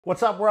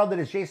What's up, world? It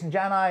is Jason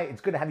Janai. It's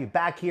good to have you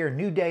back here.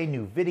 New day,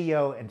 new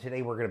video, and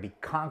today we're going to be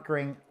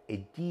conquering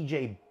a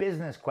DJ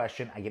business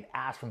question I get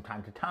asked from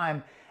time to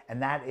time,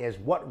 and that is,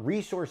 what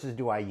resources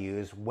do I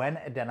use when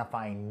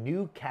identifying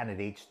new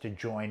candidates to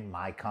join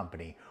my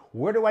company?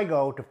 Where do I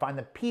go to find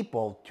the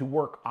people to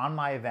work on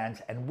my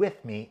events and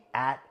with me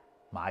at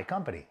my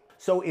company?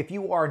 So if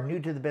you are new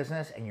to the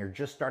business and you're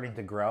just starting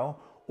to grow,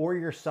 or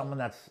you're someone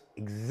that's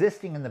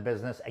existing in the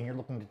business and you're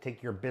looking to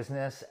take your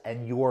business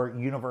and your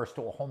universe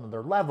to a whole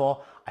nother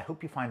level, I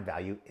hope you find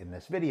value in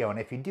this video. And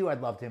if you do,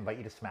 I'd love to invite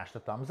you to smash the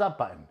thumbs up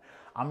button.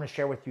 I'm gonna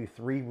share with you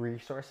 3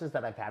 resources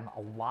that I've had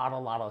a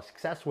lot of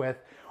success with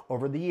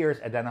over the years,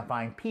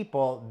 identifying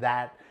people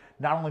that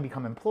not only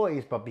become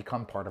employees, but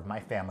become part of my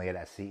family at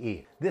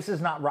SCE. This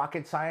is not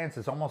rocket science.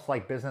 It's almost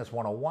like business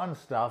 101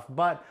 stuff,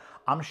 but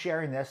I'm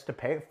sharing this to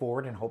pay it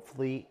forward and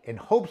hopefully in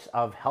hopes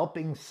of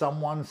helping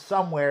someone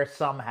somewhere,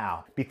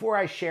 somehow. Before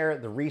I share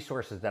the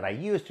resources that I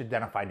use to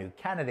identify new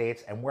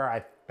candidates and where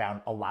I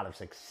found a lot of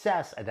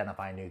success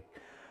identifying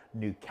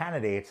new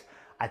candidates,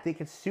 I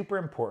think it's super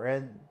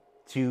important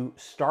to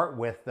start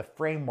with the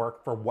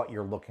framework for what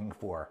you're looking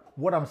for.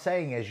 What I'm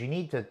saying is you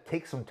need to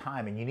take some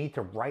time and you need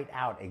to write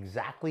out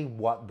exactly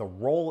what the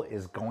role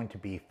is going to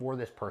be for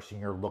this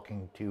person you're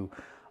looking to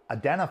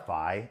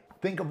identify.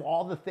 Think of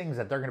all the things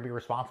that they're going to be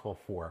responsible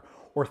for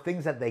or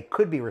things that they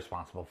could be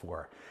responsible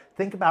for.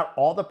 Think about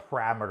all the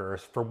parameters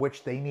for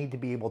which they need to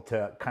be able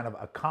to kind of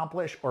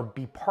accomplish or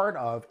be part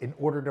of in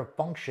order to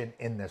function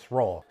in this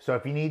role. So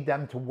if you need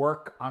them to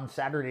work on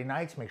Saturday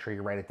nights, make sure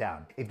you write it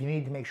down. If you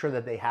need to make sure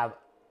that they have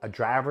a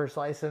driver's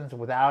license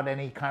without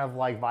any kind of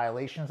like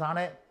violations on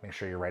it, make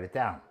sure you write it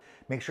down.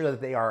 Make sure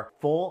that they are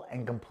full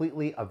and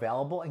completely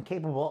available and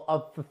capable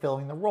of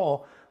fulfilling the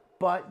role,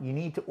 but you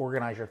need to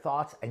organize your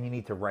thoughts and you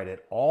need to write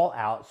it all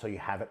out so you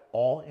have it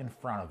all in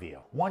front of you.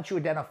 Once you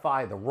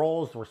identify the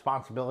roles, the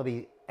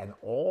responsibility, and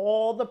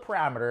all the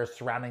parameters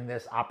surrounding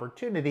this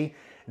opportunity,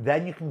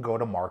 then you can go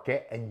to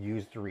market and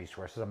use the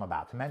resources I'm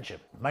about to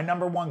mention. My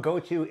number one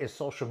go-to is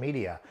social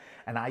media,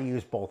 and I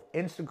use both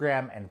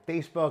Instagram and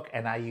Facebook,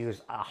 and I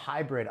use a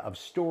hybrid of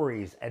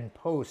stories and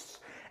posts,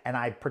 and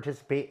I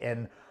participate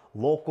in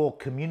local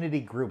community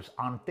groups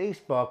on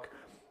Facebook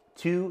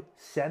to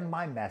send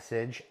my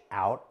message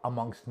out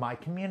amongst my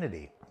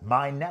community.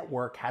 My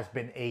network has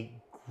been a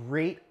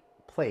great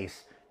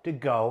place to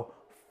go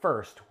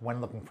first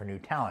when looking for new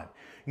talent.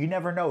 You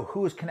never know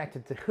who is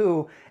connected to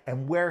who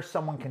and where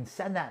someone can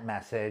send that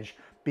message,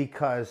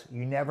 because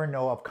you never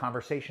know of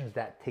conversations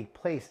that take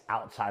place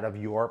outside of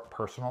your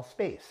personal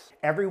space.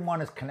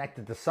 Everyone is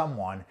connected to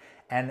someone,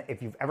 and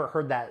if you've ever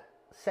heard that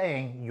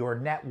saying, your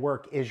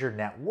network is your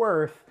net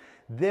worth,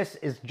 this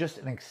is just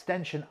an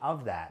extension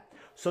of that.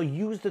 So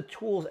use the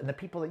tools and the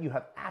people that you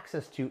have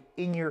access to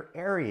in your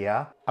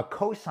area. A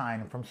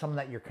cosign from someone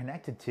that you're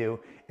connected to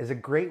is a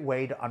great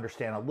way to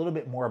understand a little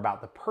bit more about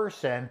the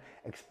person,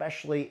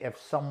 especially if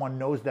someone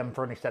knows them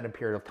for an extended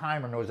period of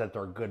time or knows that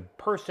they're a good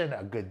person,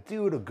 a good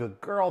dude, a good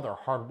girl, they're a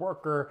hard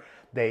worker,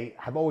 they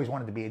have always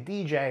wanted to be a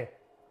DJ.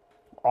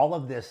 All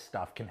of this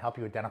stuff can help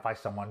you identify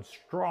someone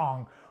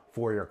strong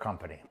for your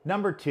company.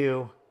 Number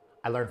 2,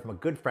 I learned from a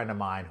good friend of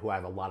mine who I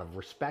have a lot of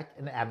respect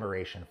and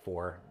admiration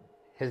for.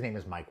 His name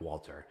is Mike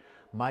Walter.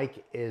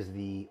 Mike is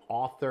the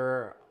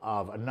author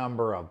of a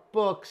number of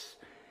books.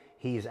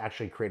 He's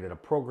actually created a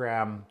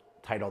program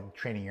titled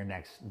Training Your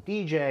Next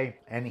DJ,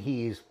 and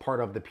he's part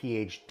of the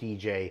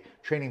PhDJ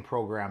training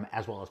program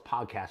as well as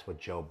podcast with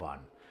Joe Bunn.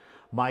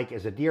 Mike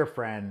is a dear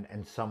friend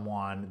and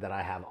someone that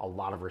I have a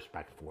lot of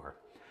respect for.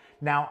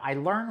 Now, I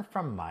learned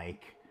from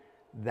Mike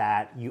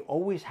that you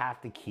always have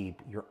to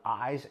keep your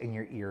eyes and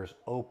your ears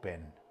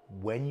open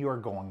when you're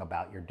going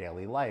about your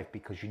daily life,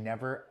 because you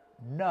never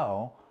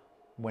know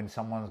when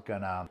someone's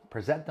gonna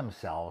present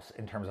themselves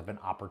in terms of an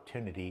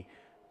opportunity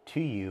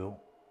to you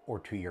or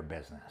to your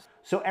business.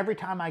 So every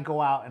time I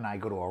go out and I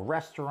go to a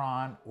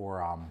restaurant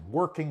or I'm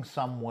working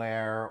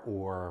somewhere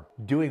or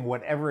doing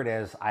whatever it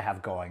is I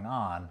have going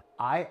on,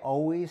 I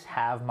always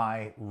have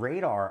my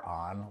radar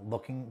on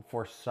looking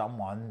for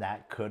someone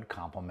that could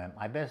complement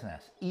my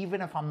business,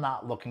 even if I'm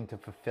not looking to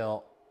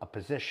fulfill a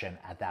position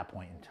at that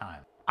point in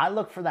time. I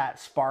look for that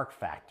spark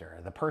factor,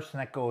 the person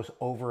that goes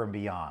over and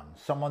beyond,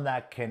 someone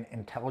that can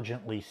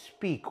intelligently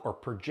speak or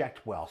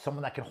project well,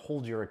 someone that can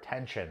hold your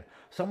attention,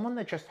 someone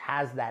that just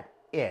has that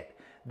it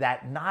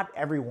that not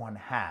everyone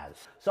has.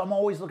 So I'm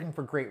always looking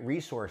for great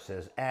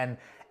resources, and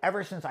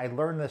ever since I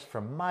learned this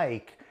from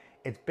Mike,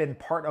 it's been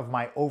part of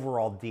my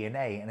overall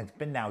DNA, and it's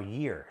been now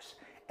years.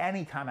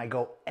 Anytime I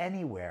go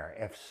anywhere,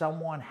 if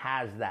someone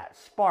has that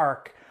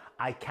spark,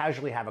 I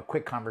casually have a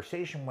quick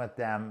conversation with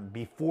them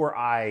before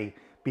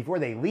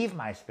they leave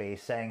my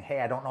space, saying,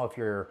 hey, I don't know if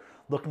you're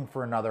looking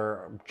for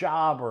another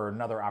job or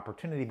another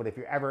opportunity, but if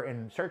you're ever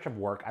in search of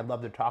work, I'd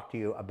love to talk to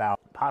you about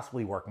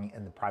possibly working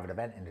in the private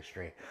event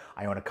industry.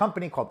 I own a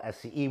company called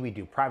SCE. We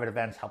do private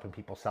events, helping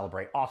people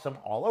celebrate awesome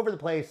all over the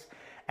place.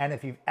 And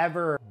if you've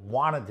ever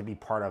wanted to be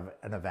part of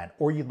an event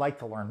or you'd like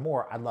to learn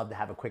more, I'd love to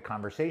have a quick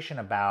conversation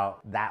about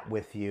that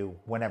with you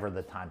whenever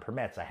the time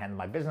permits. I hand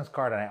my business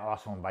card and I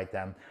also invite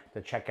them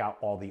to check out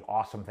all the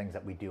awesome things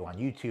that we do on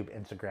YouTube,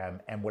 Instagram,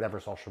 and whatever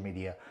social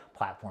media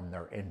platform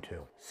they're into.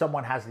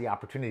 Someone has the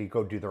opportunity to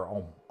go do their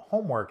own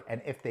homework,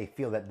 and if they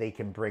feel that they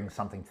can bring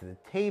something to the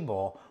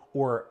table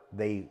or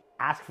they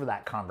ask for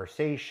that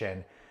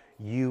conversation,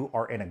 you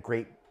are in a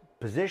great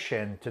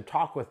position to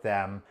talk with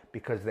them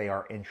because they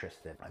are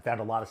interested. I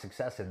found a lot of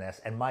success in this,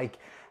 and Mike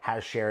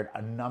has shared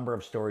a number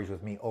of stories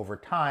with me over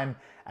time,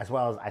 as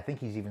well as I think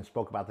he's even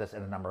spoke about this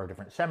in a number of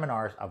different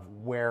seminars of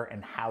where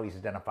and how he's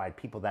identified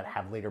people that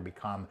have later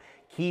become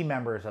key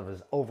members of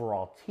his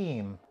overall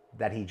team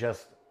that he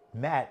just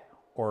met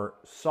or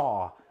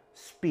saw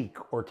speak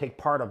or take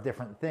part of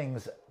different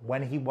things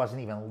when he wasn't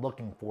even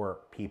looking for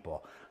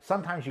people.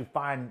 Sometimes you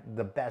find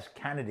the best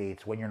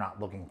candidates when you're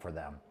not looking for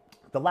them.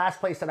 The last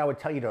place that I would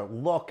tell you to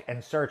look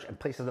and search and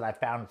places that I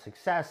found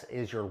success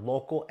is your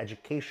local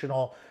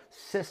educational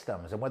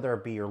systems. And whether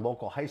it be your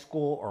local high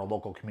school or a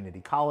local community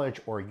college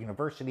or a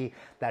university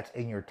that's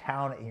in your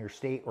town, in your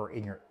state, or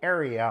in your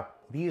area,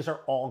 these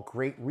are all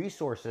great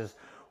resources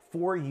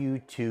for you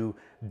to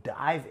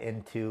dive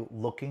into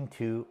looking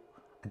to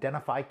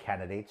identify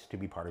candidates to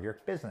be part of your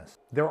business.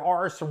 There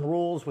are some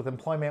rules with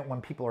employment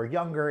when people are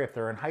younger, if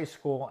they're in high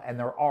school, and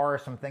there are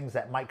some things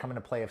that might come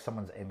into play if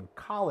someone's in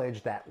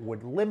college that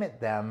would limit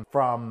them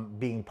from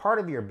being part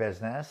of your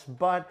business,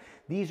 but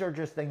these are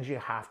just things you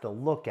have to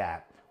look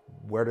at.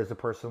 Where does the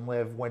person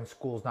live when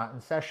school's not in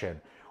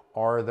session?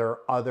 Are there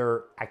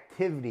other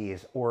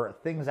activities or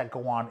things that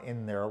go on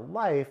in their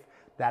life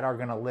that are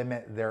gonna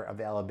limit their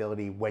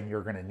availability when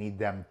you're gonna need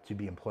them to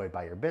be employed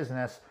by your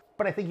business?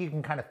 But I think you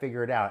can kind of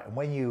figure it out. And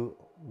when you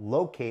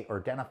locate or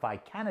identify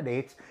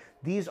candidates,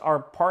 these are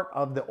part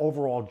of the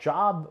overall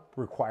job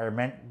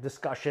requirement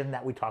discussion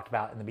that we talked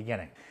about in the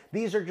beginning.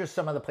 These are just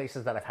some of the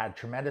places that I've had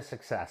tremendous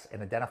success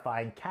in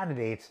identifying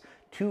candidates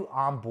to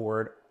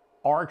onboard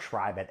our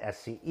tribe at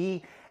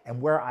SCE,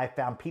 and where I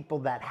found people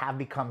that have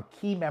become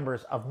key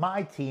members of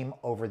my team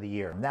over the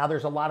year. Now,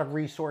 there's a lot of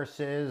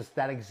resources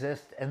that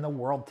exist in the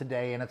world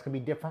today, and it's gonna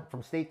be different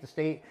from state to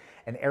state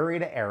and area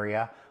to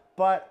area.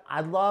 But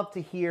I'd love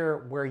to hear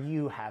where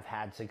you have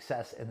had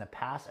success in the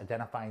past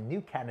identifying new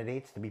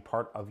candidates to be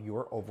part of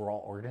your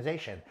overall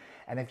organization.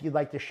 And if you'd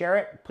like to share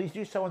it, please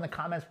do so in the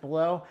comments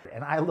below.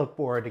 And I look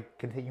forward to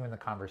continuing the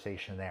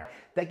conversation there.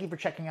 Thank you for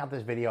checking out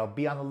this video.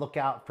 Be on the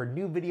lookout for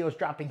new videos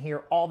dropping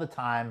here all the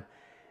time.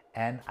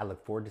 And I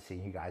look forward to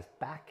seeing you guys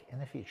back in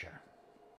the future.